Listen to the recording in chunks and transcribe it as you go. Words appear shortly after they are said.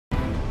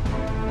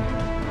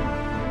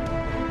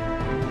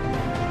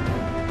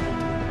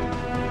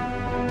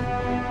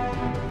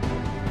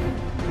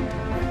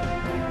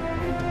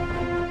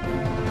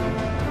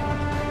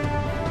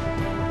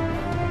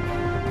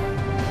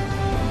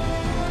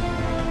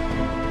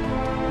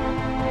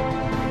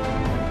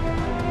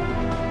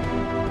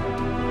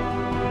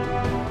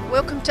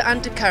Welcome to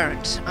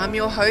Undercurrent. I'm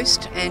your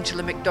host,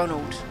 Angela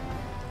McDonald.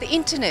 The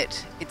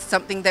internet, it's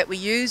something that we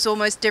use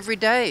almost every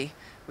day.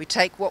 We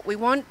take what we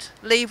want,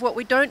 leave what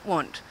we don't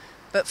want.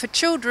 But for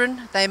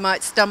children, they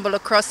might stumble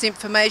across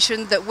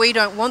information that we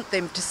don't want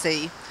them to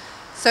see.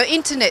 So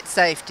internet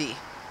safety,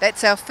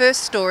 that's our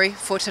first story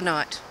for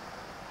tonight.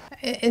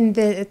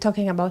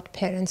 Talking about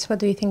parents, what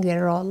do you think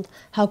their role?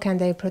 How can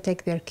they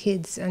protect their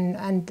kids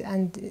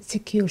and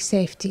secure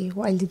safety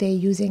while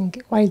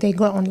they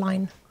go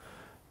online?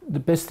 The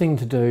best thing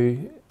to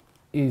do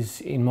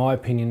is, in my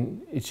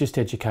opinion, it's just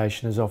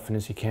education as often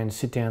as you can.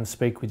 Sit down and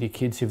speak with your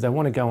kids. If they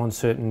want to go on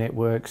certain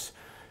networks,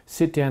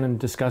 sit down and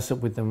discuss it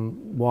with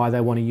them, why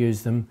they want to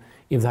use them.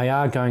 If they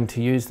are going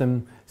to use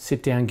them,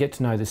 sit down, get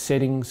to know the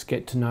settings,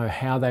 get to know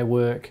how they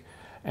work,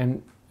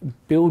 and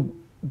build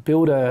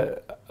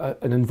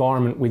an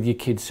environment with your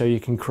kids so you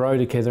can grow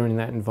together in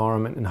that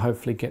environment and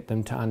hopefully get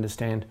them to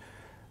understand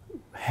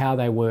how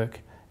they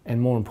work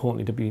and, more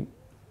importantly, to be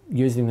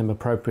using them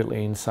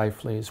appropriately and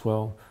safely as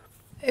well.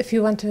 If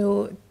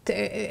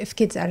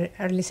kids are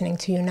listening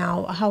to you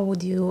now, how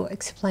would you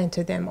explain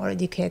to them or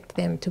educate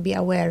them to be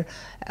aware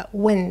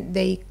when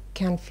they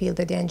can feel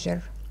the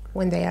danger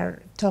when they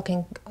are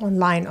talking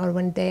online or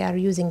when they are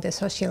using the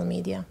social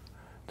media?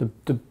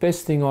 The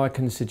best thing I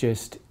can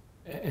suggest,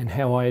 and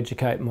how I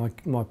educate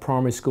my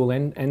primary school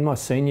and my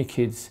senior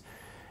kids,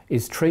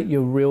 is treat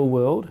your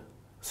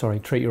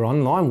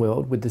online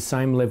world with the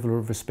same level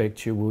of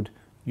respect you would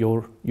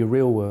your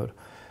real world.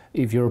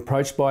 If you're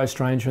approached by a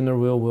stranger in the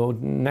real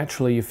world,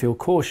 naturally you feel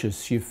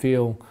cautious, you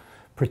feel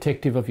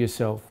protective of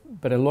yourself.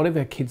 But a lot of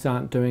our kids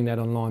aren't doing that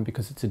online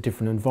because it's a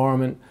different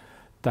environment.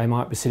 They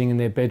might be sitting in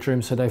their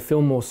bedroom, so they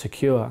feel more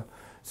secure.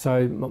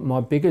 So my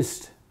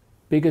biggest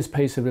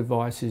piece of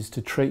advice is to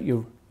treat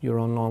your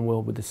online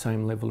world with the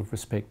same level of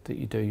respect that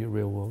you do your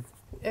real world.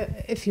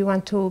 If you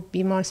want to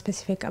be more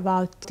specific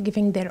about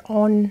giving their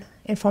own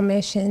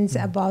informations,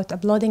 about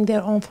uploading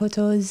their own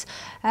photos,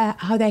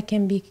 how they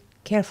can be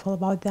careful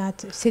about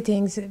that,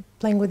 settings,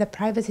 playing with the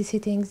privacy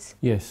settings?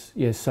 Yes.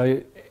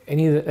 So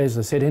as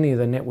I said, any of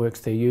the networks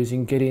they're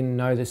using, get in,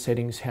 know the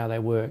settings, how they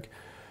work.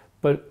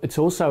 But it's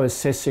also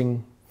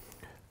assessing,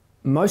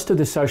 most of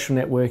the social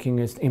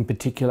networking in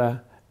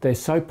particular, they're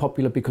so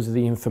popular because of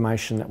the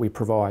information that we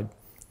provide.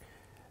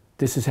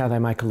 This is how they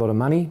make a lot of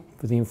money,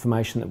 with the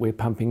information that we're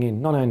pumping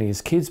in, not only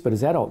as kids but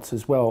as adults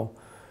as well.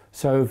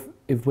 So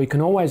if we can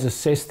always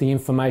assess the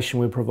information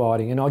we're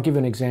providing, and I'll give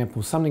an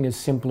example, something as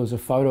simple as a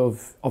photo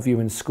of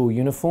you in school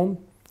uniform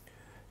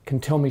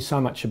can tell me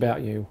so much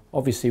about you.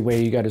 Obviously where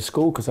you go to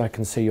school, because I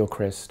can see your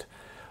crest.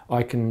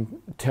 I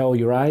can tell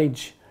your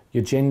age,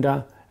 your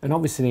gender, and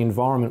obviously the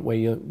environment where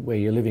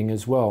you're living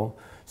as well.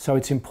 So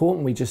it's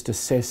important we just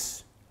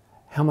assess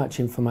how much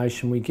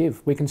information we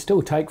give. We can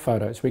still take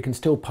photos, we can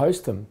still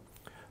post them,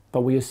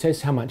 but we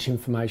assess how much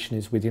information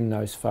is within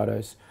those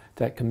photos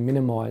that can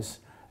minimise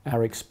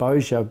our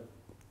exposure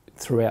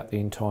throughout the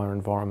entire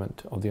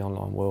environment of the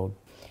online world.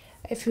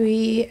 If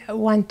we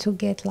want to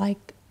get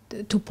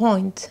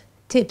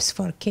tips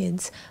for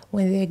kids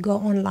when they go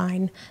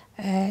online,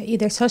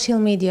 either social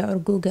media or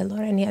Google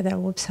or any other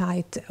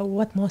website,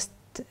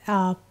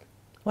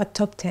 what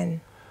top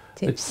 10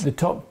 tips? The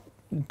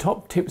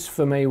top tips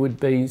for me would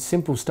be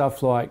simple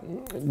stuff like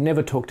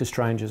never talk to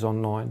strangers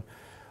online.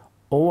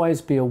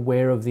 Always be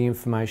aware of the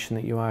information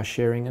that you are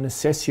sharing and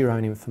assess your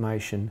own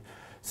information.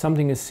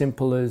 Something as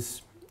simple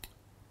as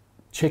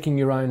checking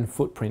your own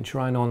footprint,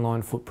 your own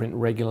online footprint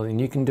regularly.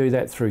 And you can do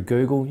that through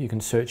Google. You can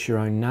search your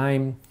own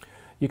name.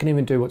 You can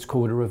even do what's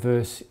called a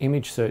reverse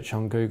image search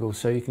on Google.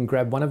 So you can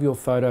grab one of your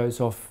photos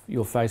off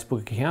your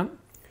Facebook account,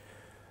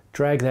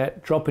 drag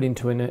that, drop it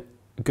into a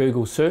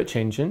Google search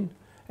engine,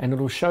 and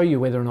it'll show you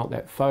whether or not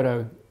that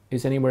photo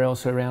is anywhere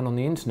else around on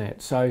the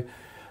internet. So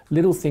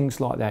little things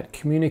like that.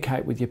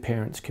 Communicate with your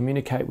parents,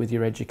 communicate with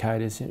your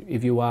educators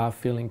if you are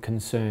feeling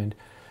concerned.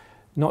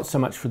 Not so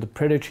much for the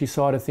predatory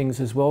side of things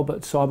as well,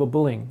 but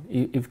cyberbullying.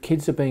 If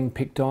kids are being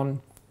picked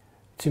on,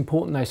 it's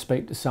important they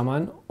speak to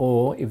someone,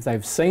 or if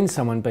they've seen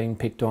someone being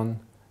picked on,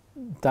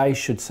 they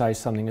should say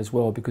something as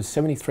well, because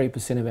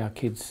 73% of our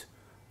kids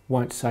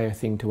won't say a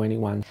thing to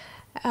anyone.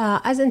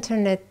 As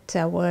internet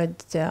would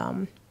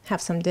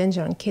have some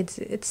danger on kids,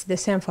 it's the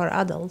same for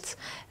adults.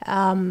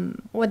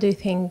 What do you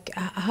think?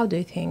 How do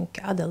you think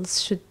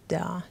adults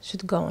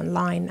should go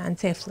online and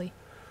safely?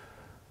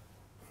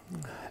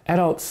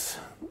 Adults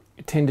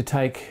tend to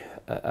take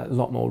a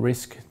lot more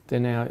risk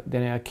than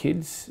our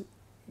kids,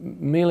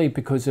 merely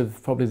because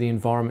of probably the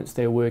environments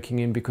they're working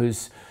in,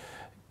 because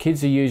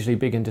kids are usually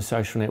big into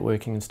social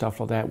networking and stuff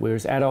like that,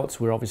 whereas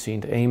adults, we're obviously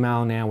into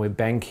email now, we're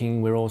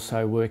banking, we're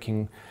also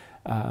working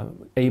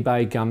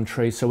eBay,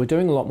 Gumtree, so we're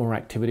doing a lot more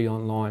activity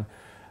online.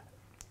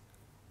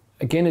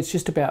 Again, it's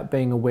just about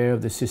being aware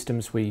of the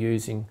systems we're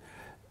using.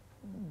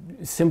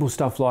 Simple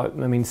stuff like,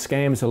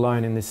 scams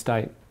alone in this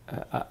state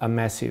are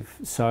massive.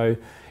 So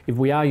if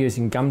we are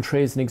using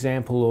Gumtree as an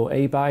example, or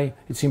eBay,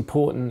 it's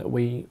important that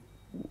we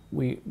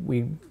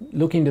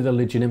look into the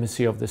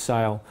legitimacy of the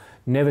sale.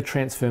 Never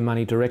transfer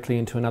money directly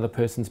into another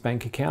person's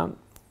bank account.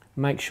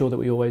 make sure that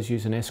we always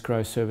use an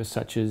escrow service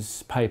such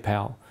as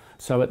PayPal.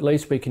 So at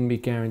least we can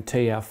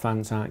guarantee our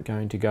funds aren't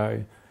going to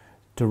go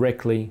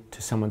directly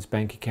to someone's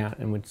bank account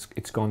and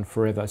it's gone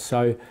forever.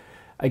 So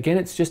again,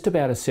 it's just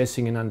about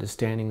assessing and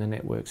understanding the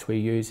networks we're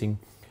using.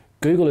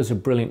 Google is a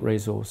brilliant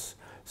resource.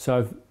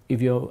 So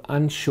if you're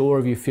unsure,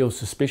 if you feel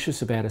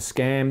suspicious about a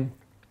scam,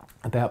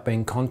 about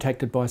being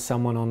contacted by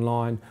someone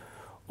online,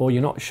 or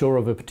you're not sure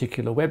of a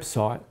particular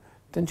website,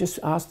 then just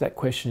ask that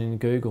question in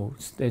Google.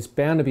 There's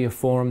bound to be a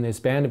forum, there's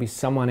bound to be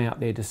someone out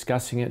there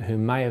discussing it who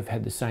may have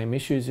had the same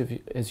issues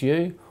as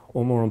you,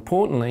 or more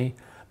importantly,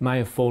 may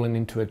have fallen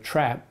into a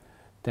trap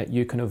that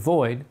you can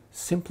avoid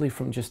simply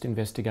from just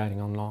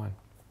investigating online.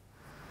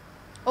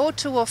 All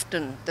too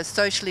often, the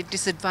socially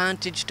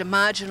disadvantaged are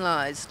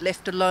marginalised,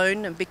 left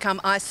alone and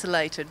become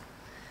isolated.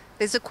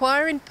 There's a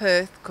choir in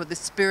Perth called the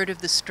Spirit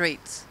of the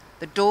Streets.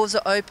 The doors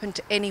are open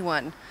to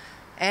anyone,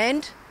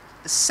 and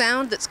the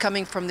sound that's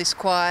coming from this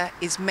choir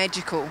is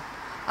magical.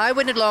 I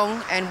went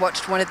along and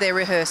watched one of their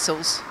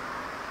rehearsals.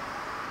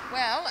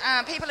 Well,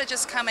 people are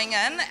just coming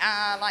in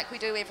like we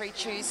do every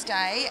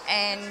Tuesday,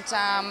 and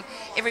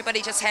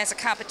everybody just has a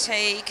cup of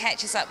tea,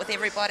 catches up with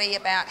everybody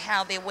about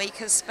how their week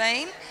has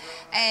been,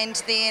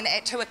 and then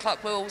at 2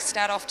 o'clock we'll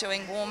start off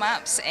doing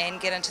warm-ups and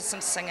get into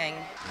some singing.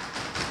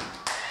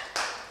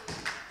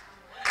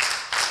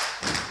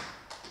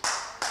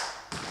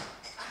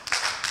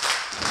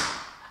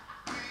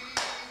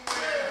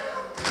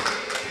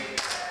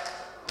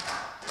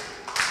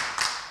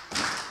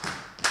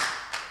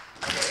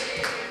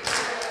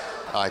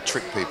 I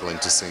trick people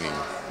into singing.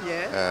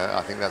 Yeah.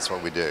 I think that's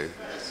what we do.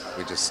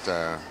 We just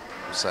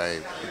say,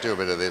 do a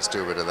bit of this,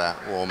 do a bit of that,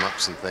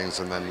 warm-ups and things,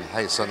 and then,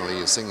 hey, suddenly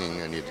you're singing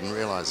and you didn't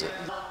realise it.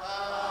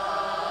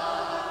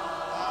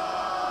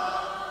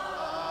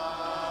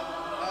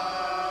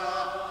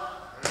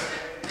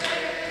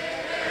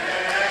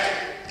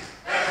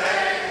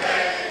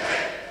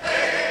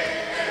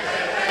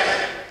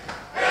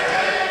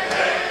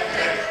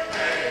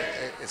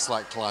 It's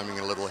like climbing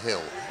a little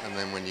hill, and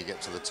then when you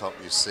get to the top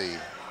you see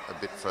a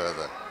bit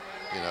further,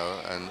 you know,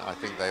 and I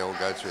think they all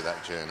go through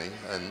that journey,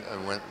 and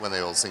when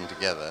they all sing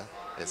together,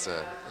 it's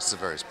a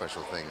very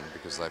special thing,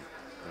 because they,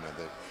 you know,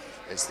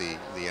 it's the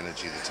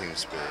energy, the team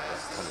spirit,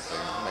 that kind of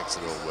thing makes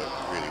it all work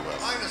really well.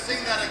 I'm going to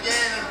sing that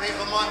again, and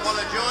people might want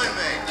to join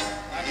me.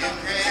 You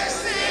can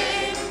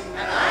sing,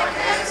 and I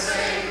can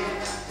sing,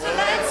 so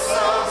let's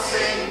all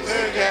sing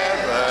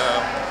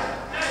together.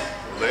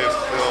 Lift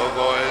your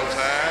voice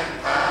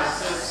and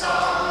pass the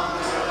song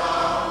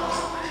along.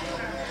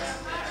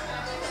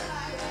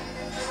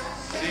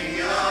 Sing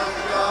your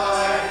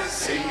joy,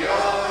 sing your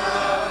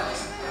love,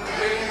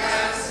 we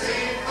can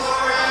sing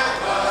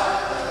forever.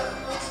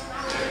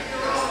 Lift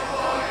your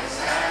voice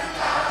and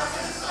pass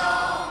the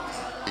song.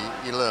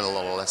 You learn a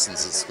lot of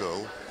lessons at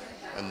school,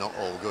 and not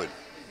all good.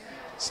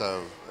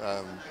 So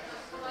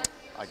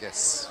I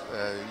guess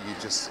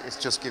it's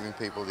just giving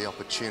people the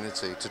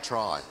opportunity to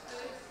try,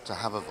 to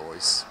have a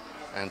voice,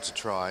 and to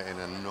try in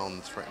a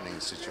non-threatening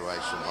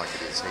situation like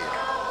it is here.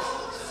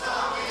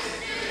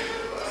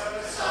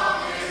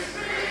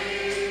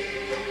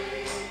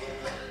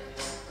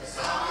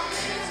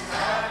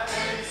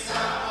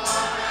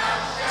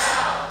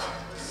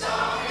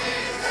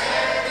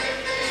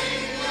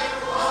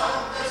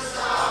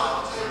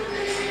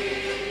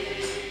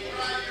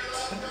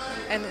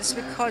 And it's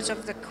because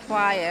of the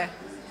choir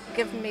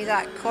giving me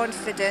that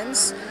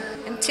confidence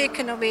and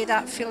taking away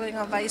that feeling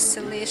of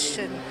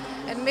isolation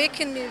and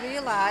making me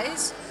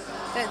realise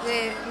that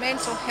the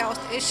mental health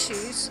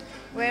issues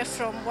were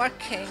from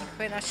working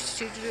when I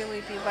should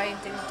really be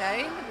winding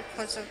down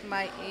because of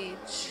my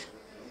age.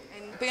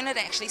 Bernard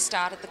actually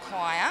started the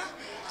choir,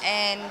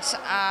 and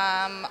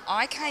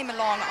I came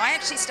along. I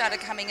actually started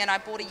coming in. I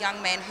bought a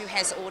young man who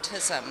has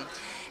autism,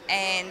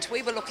 and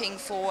we were looking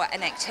for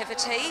an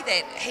activity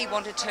that he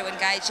wanted to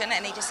engage in,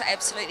 and he just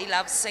absolutely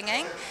loves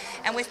singing.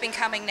 And we've been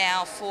coming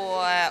now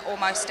for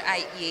almost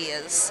 8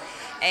 years,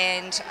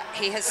 and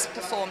he has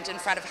performed in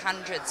front of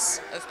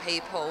hundreds of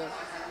people,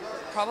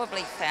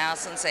 probably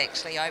thousands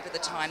actually, over the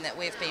time that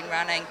we've been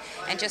running,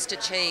 and just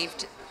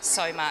achieved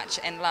so much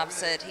and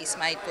loves it. He's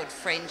made good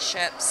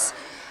friendships,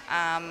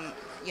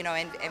 you know,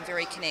 and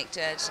very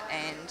connected,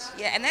 and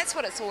yeah, and that's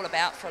what it's all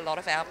about for a lot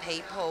of our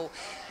people.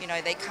 You know,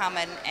 they come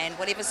in and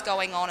whatever's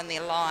going on in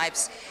their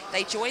lives,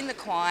 they join the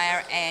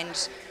choir,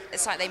 and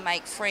it's like they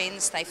make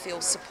friends, they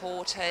feel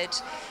supported,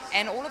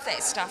 and all of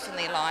that stuff in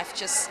their life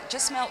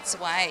just melts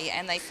away,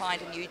 and they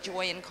find a new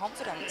joy and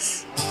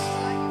confidence.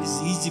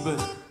 It's easy, but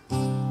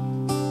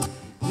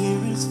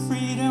there is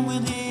freedom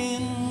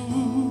within.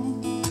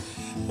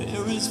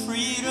 There is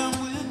freedom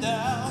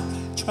without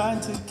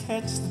trying to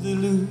catch the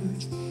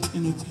deluge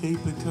in a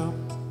paper cup.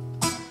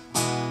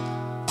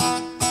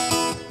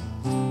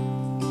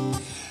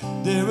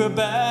 There are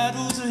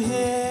battles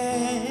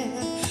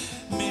ahead,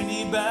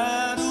 many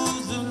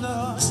battles are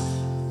lost.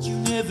 You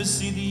never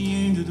see the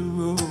end of the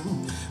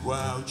road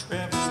while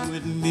traveling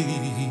with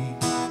me.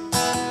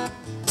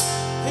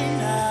 Hey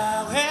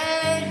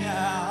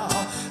now,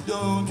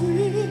 don't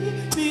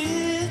dream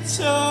it's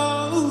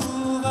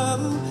over.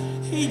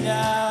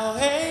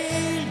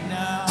 hey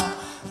now,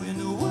 when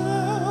the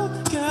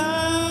world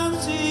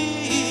comes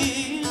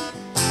in,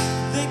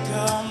 they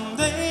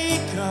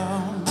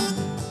come,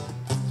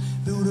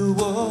 build a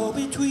wall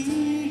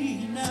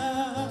between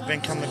us.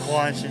 Been coming to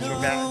choir since for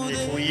about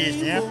nearly 4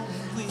 years now,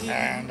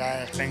 and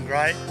it's been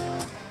great.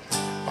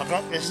 I've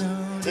got this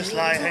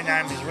lady, her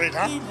name is Rita,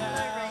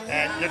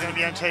 and you're going to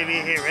be on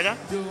TV here, Rita.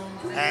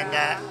 And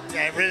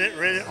yeah,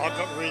 really, I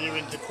got really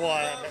into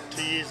choir about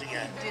 2 years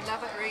ago. Do you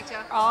love it,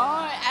 Rita?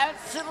 Oh,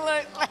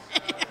 absolutely.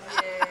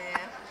 Yeah.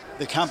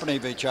 The company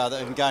of each other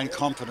and gain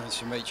confidence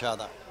from each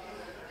other.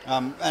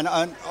 And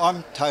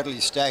I'm totally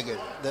staggered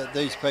that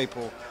these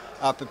people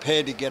are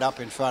prepared to get up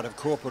in front of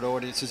corporate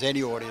audiences,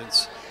 any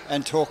audience,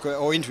 and talk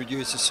or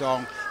introduce a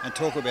song and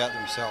talk about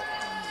themselves.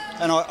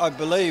 And I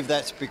believe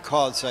that's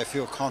because they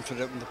feel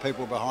confident in the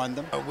people behind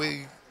them.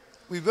 We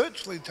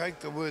virtually take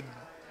the word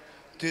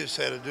dis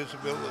out of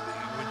disability,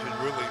 which is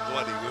really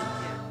bloody good.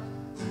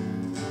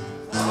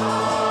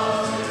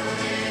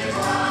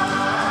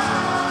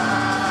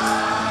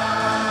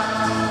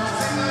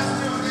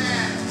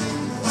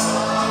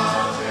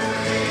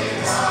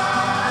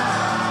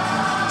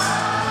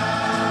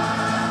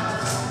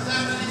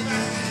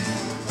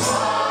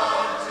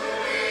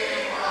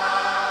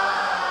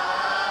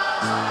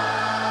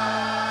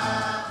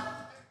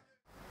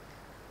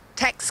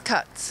 Tax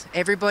cuts.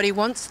 Everybody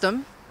wants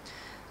them.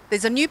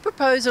 There's a new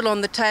proposal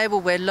on the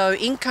table where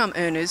low-income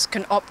earners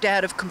can opt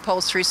out of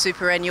compulsory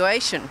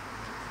superannuation.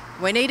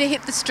 We need to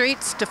hit the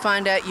streets to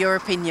find out your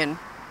opinion.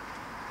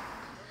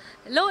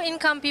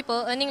 Low-income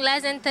people earning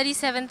less than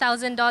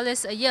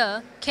 $37,000 a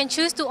year can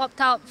choose to opt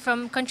out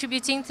from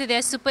contributing to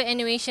their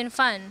superannuation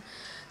fund.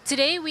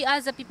 Today, we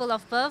asked the people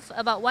of Perth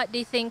about what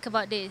they think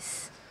about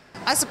this.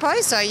 I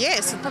suppose so,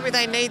 yes. Probably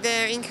they need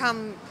their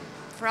income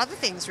for other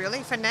things, really,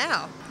 for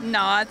now.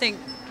 No, I think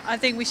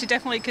we should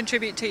definitely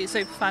contribute to your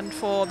super fund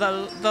for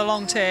the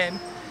long term.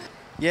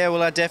 Yeah,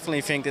 well, I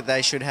definitely think that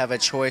they should have a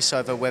choice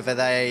over whether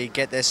they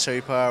get their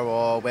super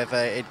or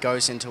whether it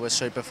goes into a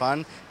super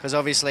fund. Because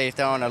obviously, if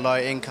they're on a low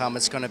income,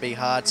 it's going to be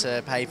hard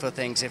to pay for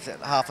things if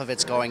half of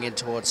it's going in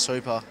towards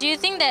super. Do you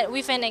think that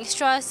with an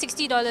extra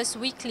 $60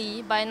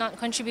 weekly by not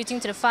contributing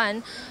to the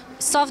fund,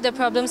 solve the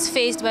problems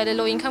faced by the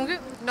low-income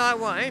group? No, it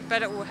won't,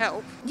 but it will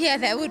help. Yeah,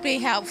 that would be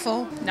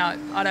helpful. No,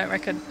 I don't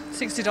reckon.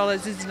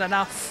 $60 isn't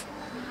enough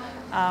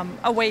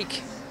a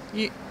week.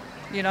 You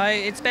know,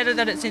 it's better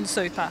that it's in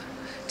super.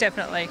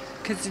 Definitely,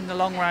 because in the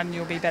long run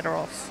you'll be better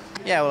off.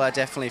 Yeah, well, I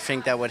definitely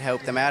think that would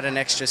help them out. An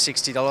extra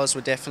 $60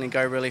 would definitely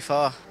go really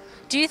far.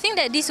 Do you think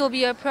that this will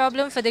be a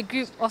problem for the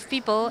group of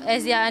people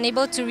as they are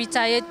unable to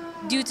retire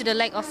due to the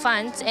lack of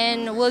funds,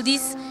 and will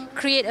this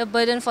create a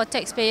burden for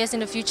taxpayers in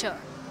the future?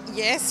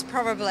 Yes,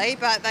 probably,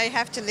 but they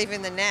have to live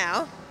in the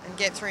now and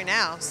get through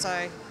now.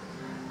 So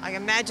I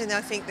imagine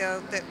they'll think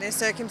that their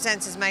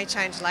circumstances may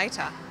change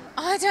later.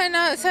 I don't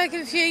know, it's so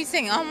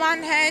confusing. On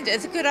one hand,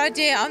 it's a good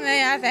idea. On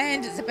the other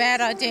hand, it's a bad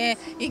idea.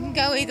 You can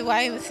go either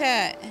way with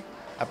it.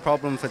 A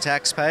problem for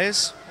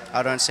taxpayers?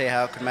 I don't see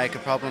how it could make a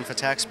problem for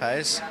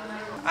taxpayers.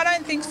 I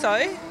don't think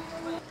so.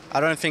 I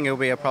don't think it'll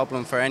be a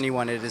problem for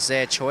anyone. It is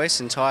their choice,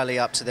 entirely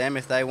up to them.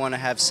 If they want to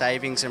have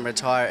savings and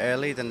retire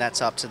early, then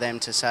that's up to them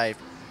to save.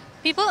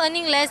 People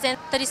earning less than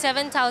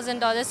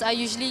 $37,000 are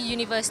usually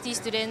university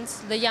students,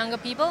 the younger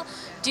people.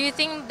 Do you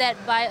think that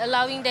by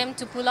allowing them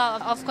to pull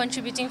out of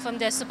contributing from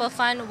their super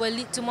fund will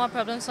lead to more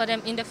problems for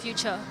them in the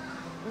future?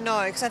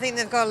 No, because I think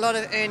they've got a lot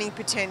of earning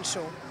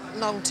potential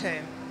long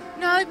term.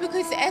 No,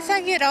 because as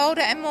they get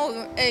older and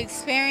more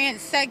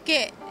experienced, they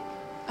get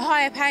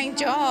higher paying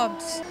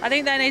jobs. I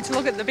think they need to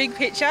look at the big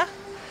picture.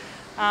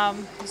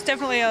 It's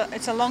definitely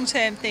a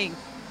long-term thing.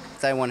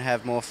 If they want to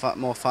have more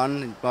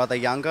fun while they're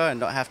younger and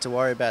not have to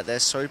worry about their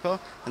super,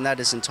 then that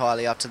is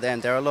entirely up to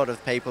them. There are a lot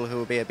of people who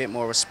will be a bit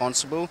more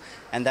responsible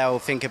and they will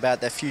think about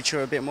their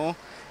future a bit more,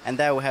 and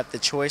they will have the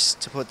choice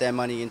to put their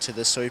money into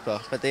the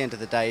super. But at the end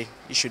of the day,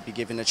 you should be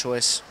given a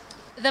choice.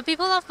 The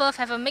people of Perth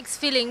have a mixed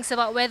feelings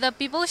about whether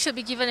people should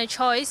be given a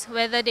choice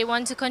whether they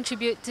want to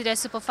contribute to their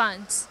super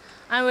funds.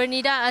 I'm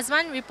Renida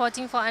Azman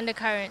reporting for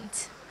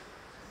Undercurrent.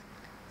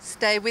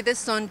 Stay with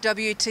us on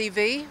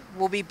WTV.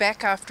 We'll be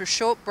back after a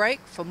short break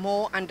for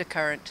more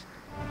Undercurrent.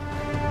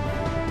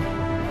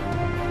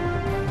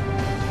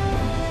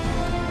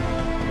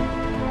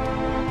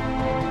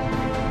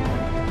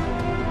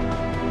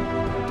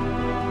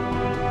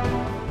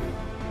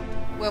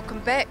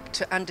 Welcome back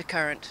to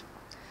Undercurrent.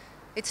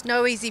 It's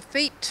no easy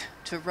feat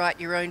to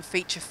write your own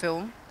feature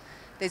film.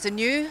 There's a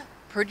new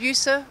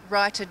producer,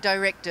 writer,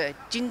 director,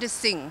 Jinder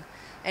Singh,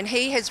 and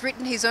he has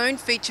written his own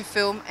feature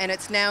film and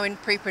it's now in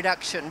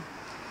pre-production.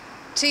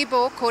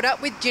 Tibor caught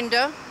up with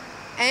Jinder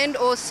and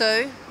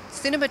also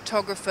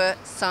cinematographer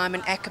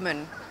Simon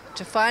Ackerman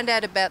to find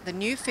out about the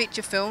new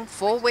feature film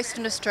for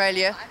Western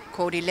Australia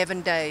called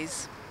 11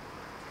 Days.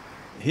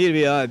 Here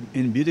we are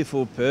in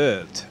beautiful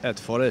Perth at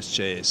Forest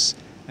Chase,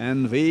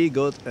 and we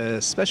got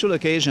a special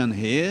occasion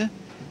here,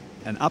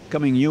 an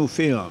upcoming new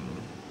film,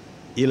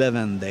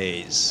 11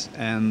 Days.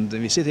 And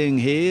we're sitting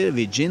here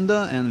with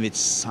Jinder and with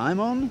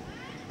Simon,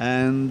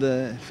 And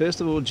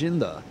first of all,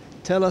 Jinder,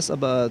 tell us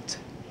about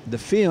the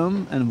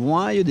film and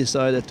why you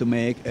decided to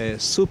make a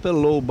super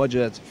low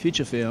budget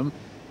feature film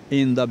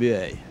in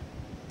WA.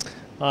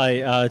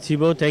 Hi,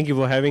 Thibaut, thank you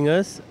for having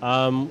us.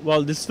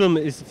 Well, this film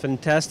is a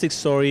fantastic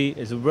story.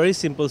 It's a very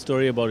simple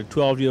story about a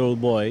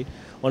 12-year-old boy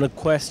on a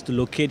quest to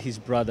locate his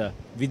brother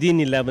within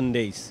 11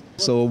 days.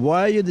 So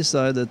why you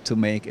decided to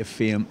make a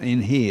film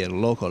in here,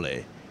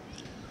 locally?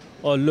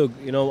 Oh, look,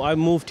 you know, I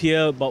moved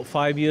here about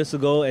 5 years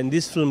ago, and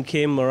this film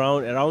came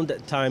around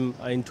that time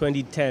in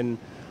 2010.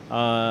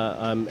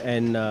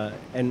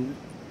 And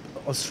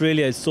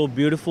Australia is so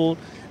beautiful.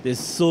 There's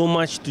so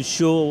much to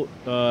show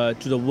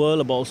to the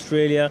world about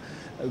Australia.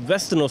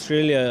 Western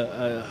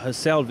Australia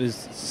herself is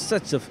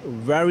such a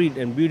varied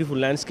and beautiful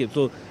landscape.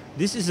 So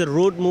this is a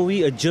road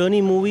movie, a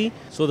journey movie.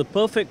 So the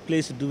perfect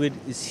place to do it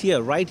is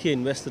here, right here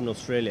in Western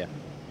Australia.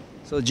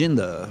 So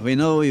Jinder, we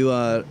know you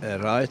are a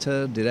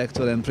writer,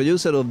 director and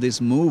producer of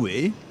this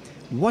movie.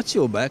 What's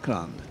your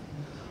background?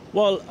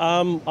 Well,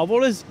 I've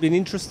always been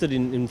interested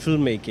in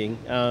filmmaking.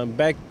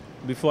 Back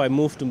before I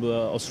moved to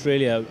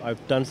Australia,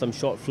 I've done some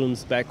short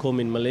films back home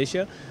in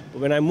Malaysia.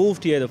 But when I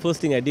moved here, the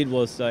first thing I did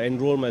was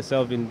enroll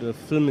myself in the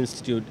Film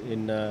Institute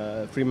in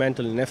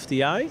Fremantle in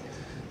FTI.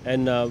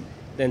 And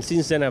then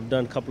since then, I've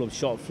done a couple of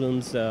short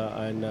films.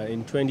 And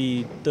in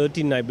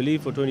 2013, I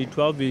believe, or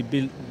 2012,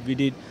 we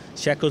did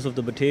Shackles of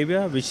the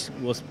Batavia, which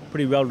was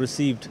pretty well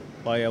received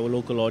by our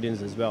local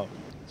audience as well.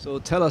 So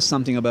tell us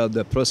something about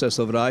the process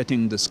of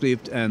writing the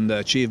script and the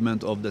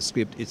achievement of the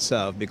script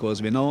itself,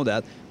 because we know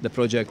that the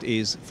project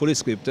is fully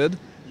scripted,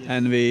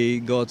 and we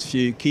got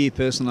few key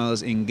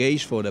personals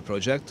engaged for the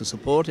project to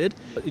support it.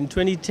 In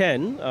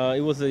 2010,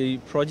 it was a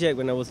project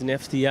when I was in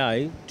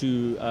FTI.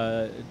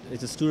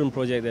 It's a student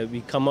project that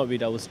we come up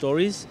with our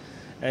stories,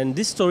 and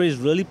this story is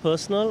really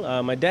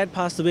personal. My dad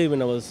passed away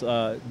when I was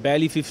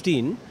barely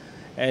 15,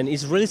 and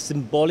it's really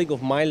symbolic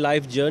of my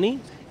life journey.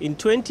 In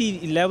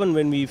 2011,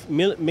 when we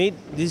made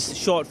this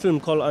short film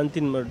called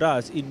Antin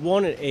Merdas, it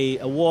won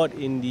an award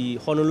in the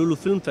Honolulu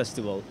Film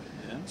Festival.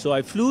 Yeah. So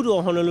I flew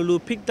to Honolulu,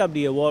 picked up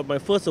the award. My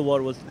first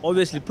award, was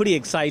obviously pretty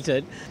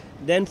excited.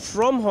 Then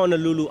from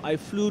Honolulu, I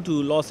flew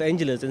to Los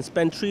Angeles and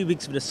spent 3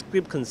 weeks with a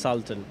script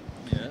consultant.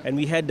 Yeah. And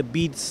we had the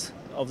beats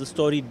of the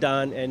story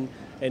done and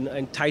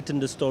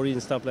tightened the story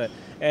and stuff like that.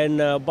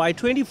 And by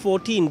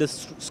 2014, the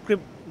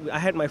script, I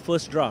had my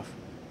first draft.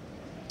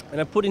 And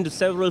I put into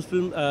several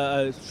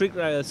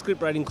script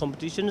writing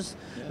competitions,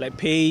 like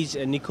Page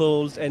and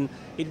Nichols, and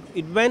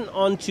it went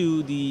on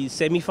to the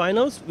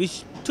semi-finals,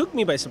 which took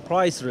me by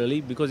surprise, really,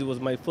 because it was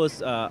my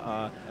first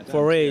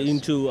foray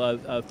into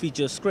a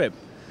feature script.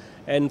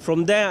 And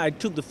from there, I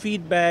took the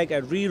feedback, I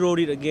rewrote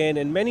it again,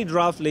 and many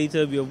drafts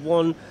later, we have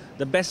won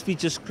the best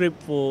feature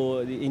script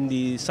in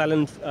the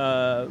Silent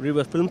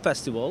River Film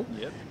Festival,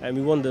 and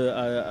we won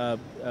the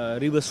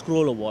River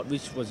Scroll Award,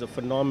 which was a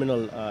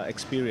phenomenal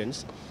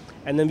experience.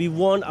 And then we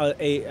won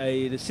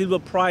a silver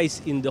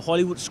prize in the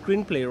Hollywood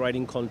Screenplay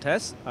Writing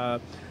Contest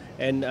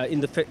and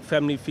in the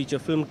family feature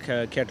film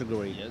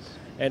category. Yes.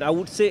 And I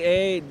would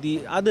say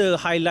the other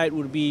highlight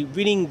would be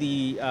winning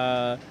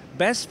the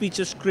Best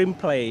Feature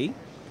Screenplay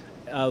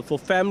for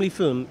family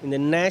film in the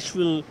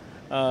Nashville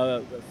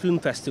Film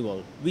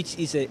Festival, which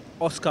is an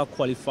Oscar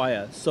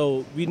qualifier.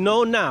 So we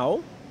know now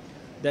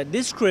that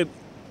this script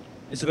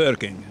is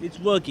working. It's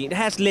working. It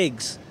has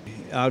legs.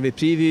 Are we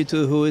privy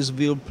to who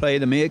will play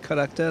the main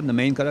character,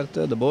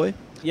 the boy?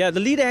 Yeah, the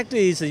lead actor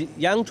is a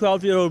young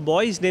 12-year-old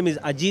boy. His name is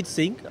Ajit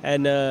Singh,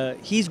 and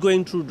he's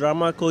going through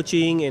drama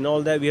coaching and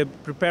all that. We are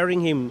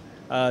preparing him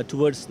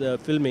towards the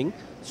filming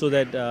so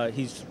that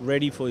he's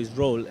ready for his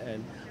role.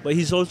 But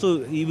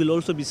he will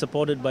also be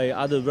supported by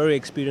other very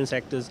experienced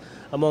actors.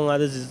 Among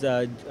others is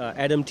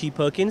Adam T.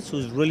 Perkins,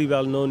 who's really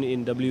well known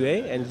in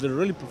WA and is a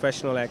really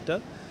professional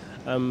actor.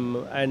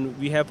 And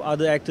we have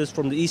other actors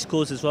from the East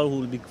Coast as well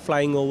who will be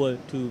flying over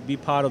to be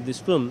part of this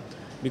film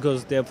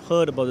because they've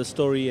heard about the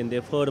story and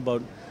they've heard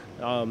about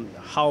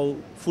how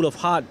full of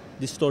heart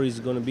this story is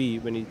going to be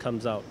when it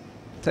comes out.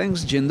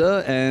 Thanks,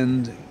 Jinder,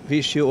 and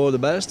wish you all the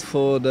best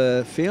for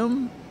the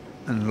film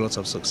and lots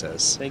of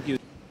success. Thank you.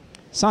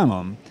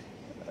 Simon,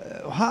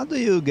 how do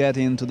you get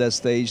into that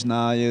stage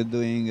now you're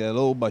doing a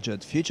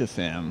low-budget feature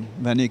film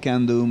when you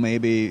can do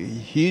maybe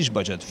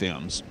huge-budget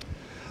films?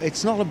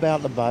 It's not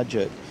about the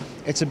budget.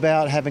 It's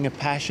about having a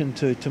passion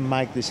to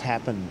make this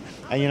happen.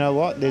 And you know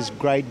what? There's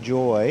great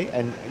joy.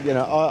 And, you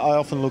know, I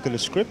often look at a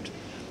script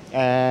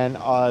and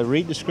I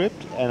read the script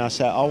and I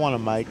say, I want to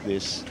make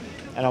this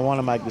and I want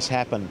to make this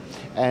happen.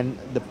 And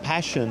the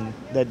passion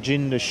that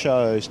Jinder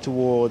shows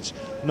towards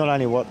not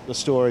only what the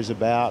story is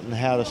about and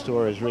how the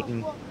story is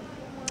written,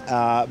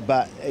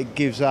 but it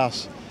gives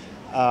us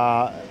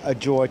a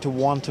joy to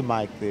want to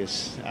make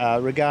this,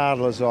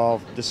 regardless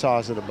of the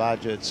size of the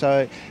budget.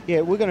 So,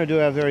 yeah, we're going to do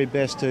our very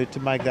best to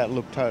make that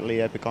look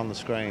totally epic on the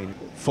screen.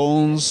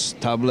 Phones,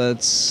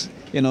 tablets,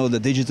 you know, the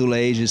digital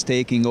age is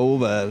taking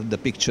over the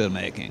picture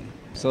making.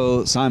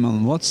 So,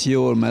 Simon, what's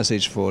your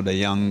message for the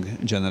young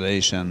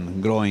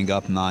generation growing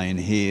up now in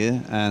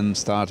here and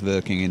start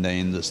working in the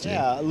industry?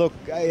 Yeah, look,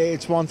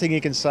 it's one thing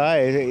you can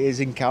say is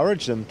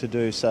encourage them to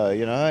do so,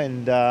 you know,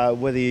 and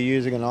whether you're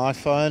using an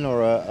iPhone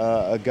or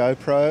a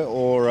GoPro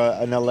or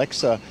an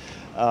Alexa,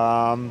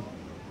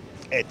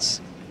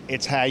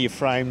 it's how you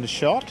frame the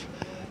shot,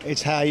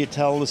 it's how you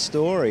tell the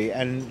story,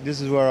 and this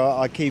is where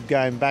I keep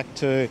going back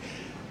to,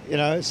 you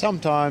know,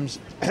 sometimes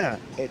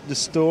the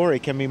story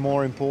can be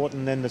more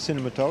important than the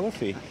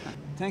cinematography.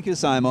 Thank you,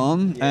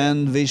 Simon,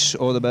 and wish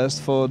all the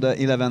best for the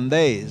 11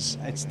 days.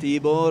 It's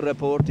Tibor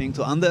reporting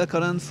to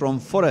Undercurrent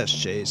from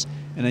Forest Chase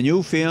in a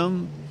new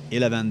film,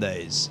 11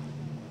 Days.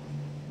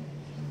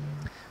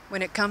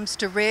 When it comes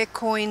to rare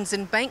coins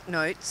and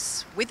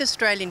banknotes with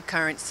Australian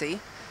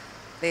currency,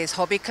 there's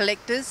hobby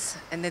collectors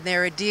and then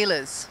there are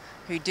dealers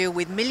who deal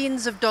with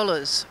millions of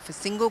dollars for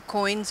single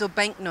coins or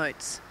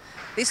banknotes.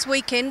 This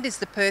weekend is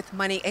the Perth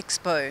Money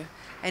Expo,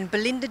 and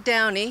Belinda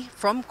Downey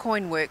from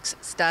Coinworks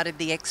started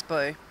the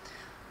expo.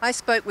 I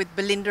spoke with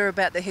Belinda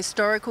about the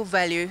historical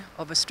value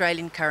of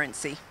Australian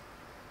currency.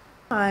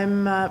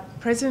 I'm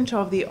president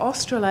of the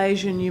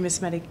Australasian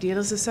Numismatic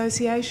Dealers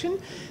Association.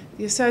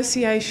 The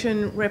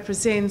association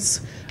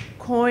represents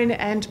coin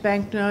and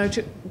banknote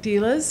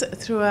dealers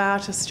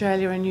throughout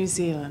Australia and New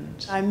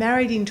Zealand. I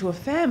married into a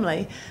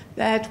family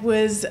that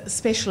was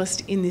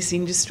specialist in this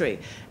industry,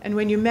 and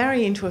when you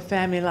marry into a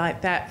family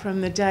like that,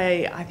 from the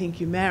day I think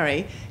you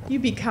marry, you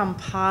become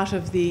part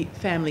of the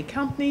family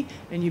company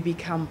and you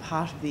become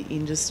part of the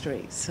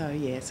industry. So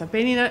yes, I've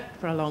been in it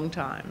for a long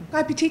time.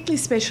 I particularly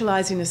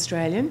specialise in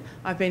Australian.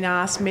 I've been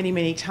asked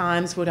many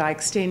times would I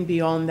extend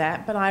beyond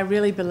that, but I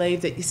really believe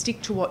that you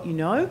stick to what you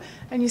know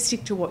and you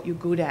stick to what you're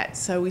good at.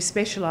 So we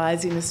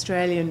specialise in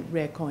Australian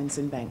rare coins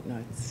and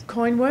banknotes.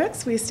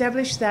 Coinworks, I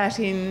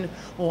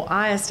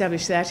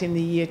established that in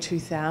the year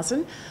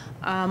 2000.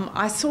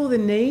 I saw the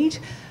need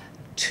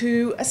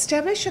to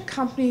establish a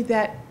company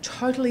that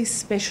totally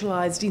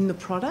specialised in the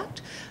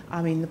product.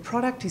 I mean, the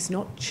product is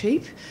not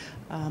cheap.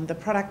 The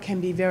product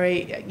can be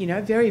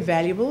very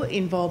valuable,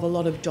 involve a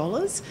lot of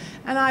dollars.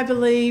 And I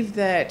believe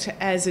that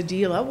as a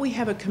dealer, we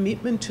have a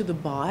commitment to the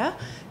buyer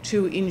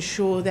to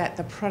ensure that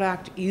the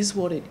product is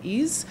what it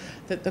is,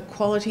 that the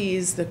quality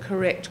is the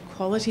correct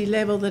quality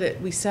level that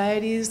we say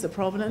it is, the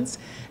provenance.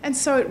 And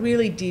so it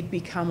really did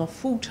become a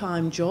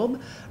full-time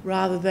job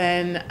rather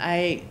than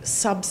a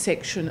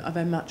subsection of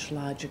a much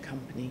larger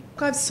company.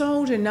 I've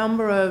sold a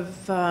number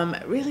of,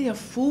 really a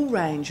full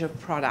range of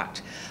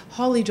product.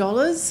 Holy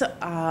dollars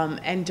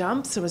and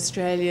dumps are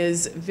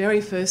Australia's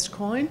very first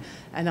coin,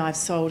 and I've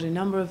sold a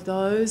number of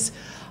those.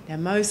 Now,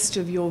 most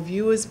of your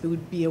viewers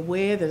would be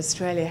aware that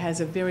Australia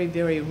has a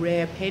very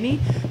rare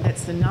penny.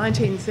 That's the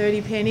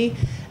 1930 penny,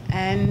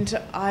 and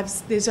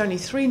there's only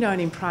 3 known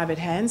in private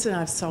hands, and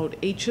I've sold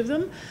each of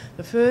them.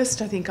 The first,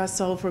 I think I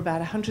sold for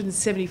about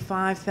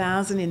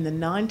 $175,000 in the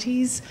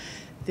 90s.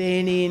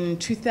 Then in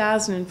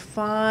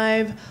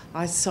 2005,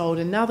 I sold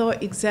another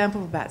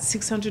example of about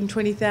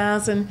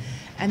 $620,000.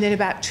 And then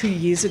about 3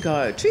 years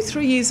ago,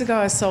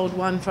 I sold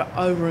one for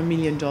over $1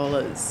 million.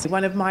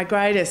 One of my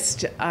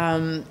greatest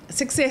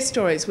success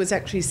stories was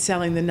actually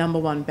selling the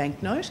 #1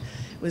 banknote.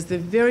 It was the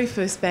very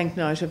first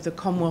banknote of the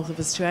Commonwealth of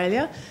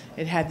Australia.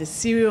 It had the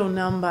serial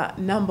number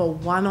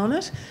 #1 on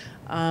it.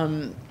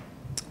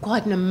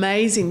 Quite an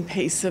amazing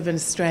piece of an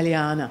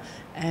Australiana.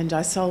 And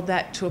I sold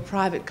that to a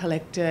private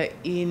collector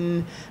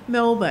in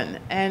Melbourne.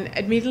 And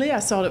admittedly, I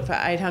sold it for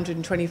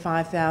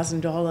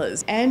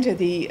 $825,000. And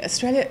the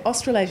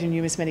Australasian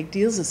Numismatic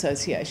Dealers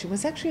Association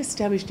was actually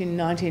established in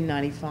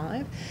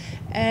 1995.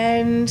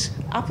 And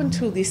up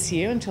until this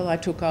year, until I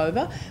took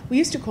over, we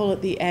used to call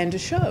it the ANDA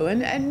Show,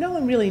 and no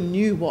one really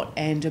knew what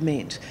ANDA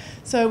meant.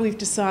 So we've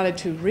decided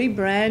to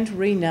rebrand,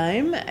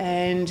 rename,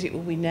 and it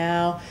will be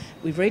now,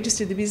 we've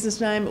registered the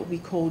business name, it will be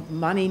called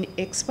Money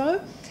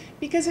Expo,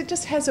 because it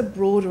just has a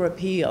broader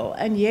appeal.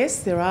 And yes,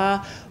 there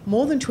are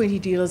more than 20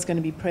 dealers going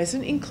to be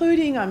present,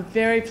 including, I'm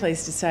very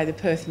pleased to say, the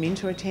Perth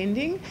Mint are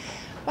attending.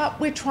 But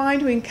we're trying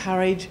to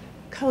encourage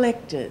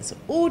collectors,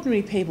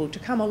 ordinary people, to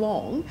come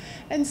along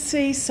and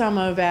see some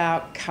of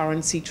our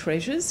currency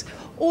treasures,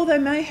 or they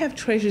may have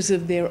treasures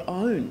of their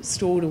own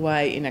stored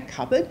away in a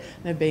cupboard.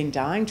 They've been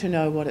dying to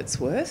know what it's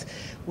worth.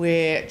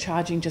 We're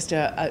charging just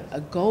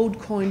a gold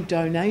coin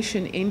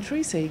donation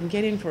entry, so you can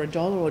get in for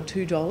 $1 or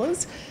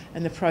 $2,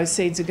 and the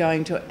proceeds are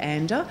going to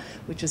ANDA,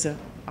 which is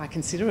I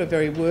consider a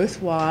very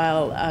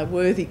worthwhile,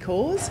 worthy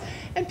cause.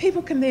 And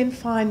people can then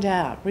find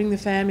out, bring the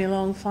family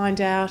along, find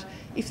out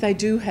if they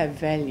do have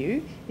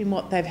value in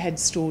what they've had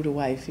stored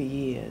away for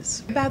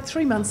years. About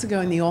 3 months ago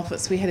in the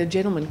office, we had a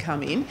gentleman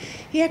come in.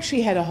 He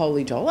actually had a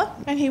holy dollar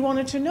and he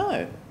wanted to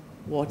know,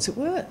 what's it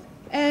worth?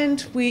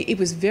 And it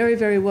was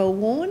very well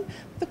worn.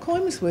 The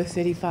coin was worth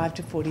 $35,000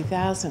 to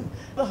 $40,000.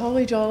 The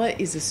holy dollar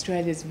is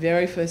Australia's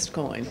very first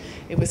coin.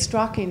 It was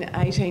struck in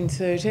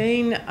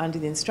 1813 under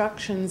the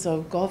instructions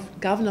of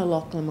Governor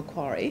Lachlan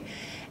Macquarie.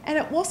 And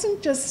it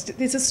wasn't just,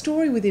 there's a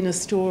story within a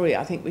story,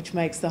 I think, which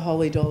makes the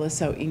holy dollar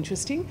so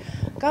interesting.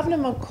 Governor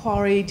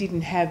Macquarie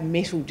didn't have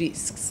metal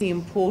discs. He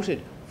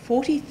imported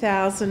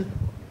 40,000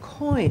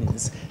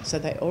 coins. So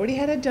they already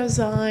had a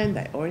design,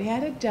 they already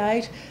had a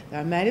date, they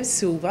were made of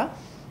silver.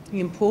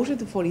 He imported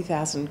the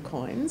 40,000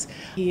 coins.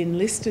 He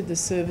enlisted the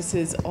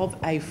services of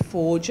a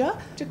forger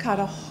to cut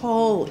a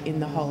hole in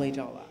the holy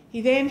dollar.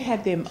 He then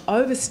had them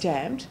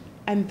overstamped,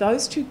 and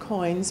those two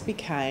coins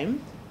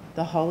became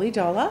the holy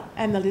dollar,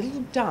 and the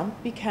little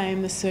dump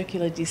became the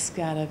circular disc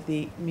out of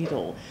the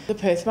middle. The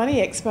Perth Money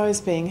Expo is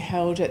being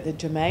held at the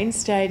Domain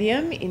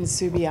Stadium in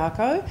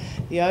Subiaco.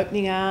 The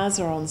opening hours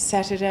are on this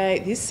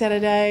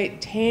Saturday,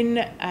 10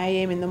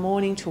 a.m. in the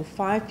morning till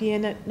 5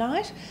 p.m. at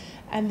night.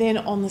 And then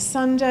on the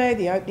Sunday,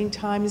 the opening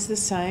time is the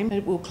same.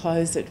 It will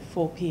close at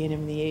 4 p.m.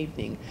 in the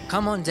evening.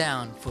 Come on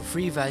down for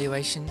free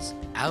valuations,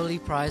 hourly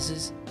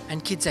prizes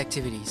and kids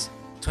activities,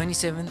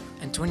 27th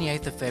and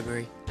 28th of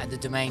February at the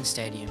Domain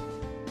Stadium.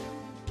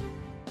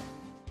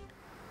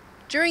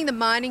 During the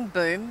mining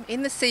boom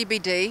in the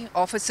CBD,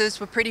 offices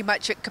were pretty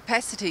much at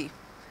capacity.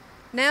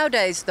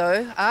 Nowadays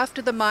though,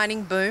 after the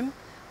mining boom,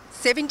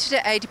 70 to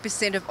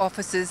 80% of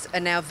offices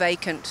are now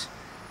vacant,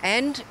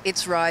 and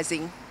it's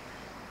rising.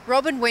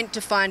 Robin went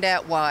to find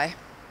out why.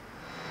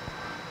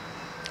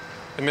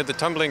 Amid the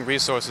tumbling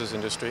resources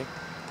industry,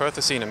 Perth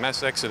has seen a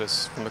mass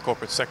exodus from the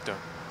corporate sector.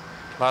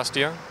 Last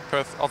year,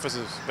 Perth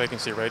offices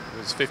vacancy rate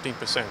was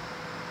 15%.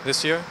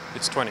 This year,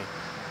 it's 20%.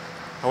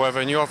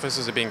 However, new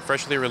offices are being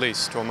freshly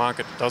released to a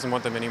market that doesn't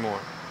want them anymore.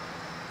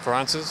 For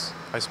answers,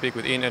 I speak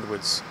with Ian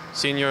Edwards,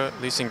 Senior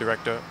Leasing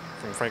Director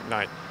from Frank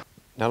Knight.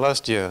 Now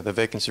last year, the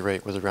vacancy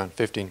rate was around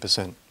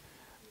 15%.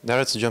 Now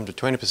it's jumped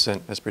to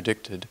 20% as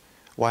predicted.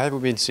 Why have we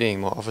been seeing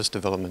more office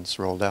developments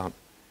rolled out?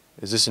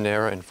 Is this an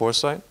error in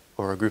foresight,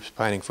 or are groups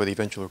pining for the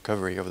eventual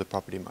recovery of the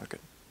property market?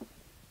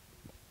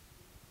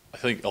 I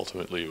think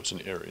ultimately it was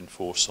an error in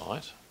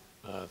foresight.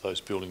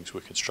 Those buildings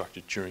were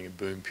constructed during a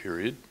boom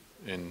period,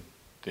 and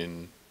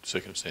then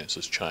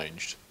circumstances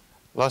changed.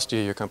 Last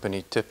year, your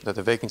company tipped that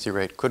the vacancy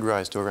rate could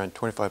rise to around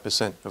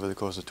 25% over the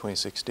course of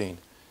 2016.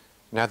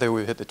 Now that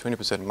we've hit the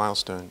 20%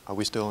 milestone, are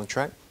we still on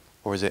track,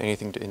 or is there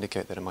anything to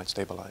indicate that it might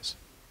stabilise?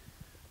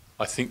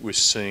 I think we're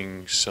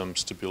seeing some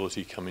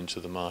stability come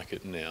into the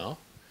market now.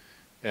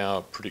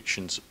 Our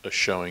predictions are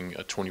showing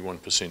a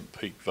 21%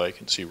 peak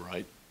vacancy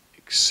rate,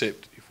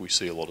 except if we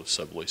see a lot of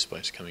sublease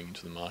space coming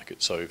into the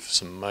market. So if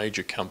some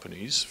major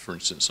companies, for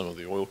instance some of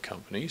the oil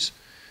companies,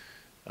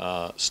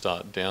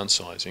 start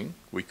downsizing,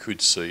 we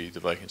could see the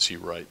vacancy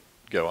rate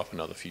go up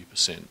another few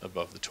percent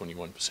above the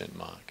 21%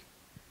 mark.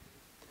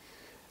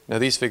 Now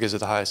these figures are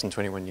the highest in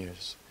 21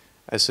 years.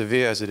 As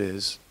severe as it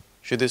is,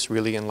 should this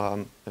really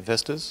alarm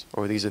investors,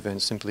 or are these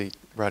events simply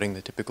riding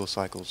the typical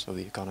cycles of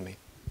the economy?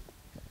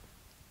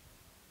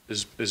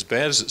 As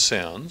bad as it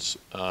sounds,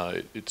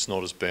 it's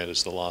not as bad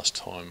as the last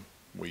time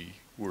we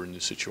were in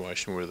this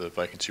situation where the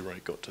vacancy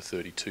rate got to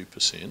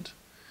 32%.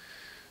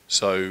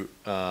 So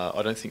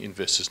I don't think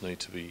investors need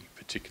to be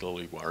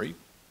particularly worried.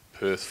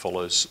 Perth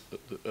follows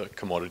a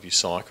commodity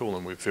cycle,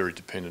 and we're very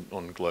dependent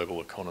on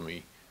global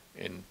economy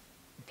and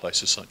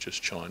places such as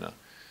China.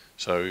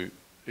 So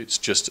it's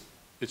just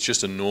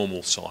a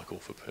normal cycle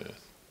for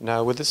Perth.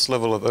 Now, with this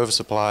level of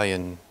oversupply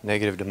and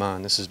negative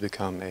demand, this has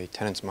become a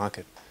tenant's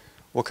market.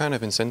 What kind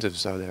of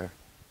incentives are there?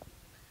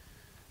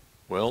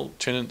 Well,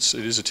 it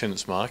is a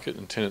tenant's market,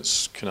 and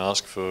tenants can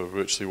ask for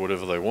virtually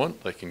whatever they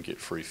want. They can get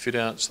free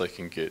fit-outs, they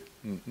can get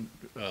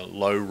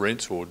low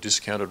rent or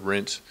discounted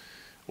rent,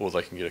 or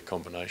they can get a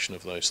combination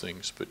of those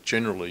things. But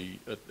generally,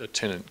 a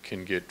tenant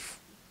can get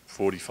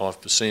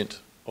 45%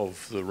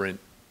 of the rent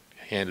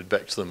handed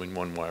back to them in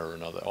one way or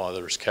another,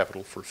 either as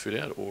capital for a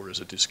fit-out or as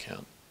a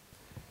discount.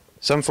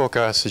 Some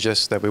forecasts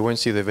suggest that we won't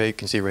see the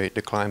vacancy rate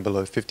decline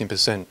below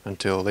 15%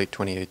 until late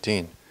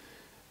 2018.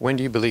 When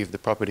do you believe the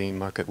property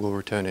market will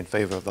return in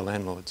favour of the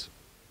landlords?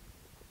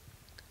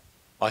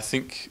 I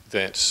think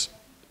that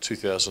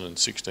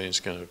 2016 is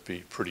going to be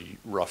a pretty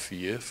rough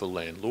year for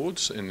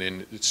landlords, and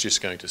then it's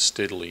just going to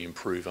steadily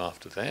improve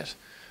after that.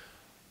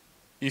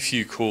 If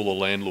you call a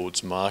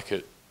landlord's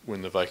market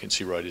when the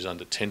vacancy rate is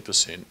under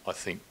 10%, I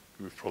think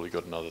we've probably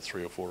got another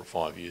 3 or 4 or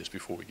 5 years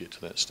before we get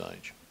to that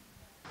stage.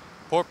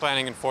 Poor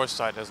planning and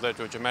foresight has led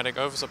to a dramatic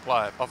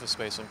oversupply of office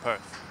space in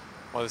Perth.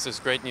 While this is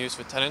great news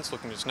for tenants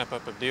looking to snap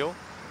up a deal,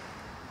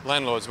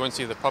 landlords won't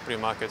see the property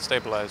market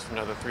stabilise for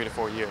another 3 to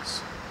 4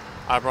 years.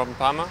 I'm Robin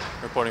Palmer,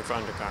 reporting for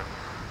Undercurrent.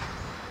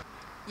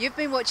 You've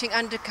been watching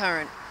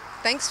Undercurrent.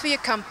 Thanks for your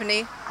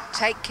company,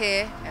 take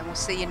care, and we'll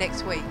see you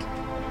next week.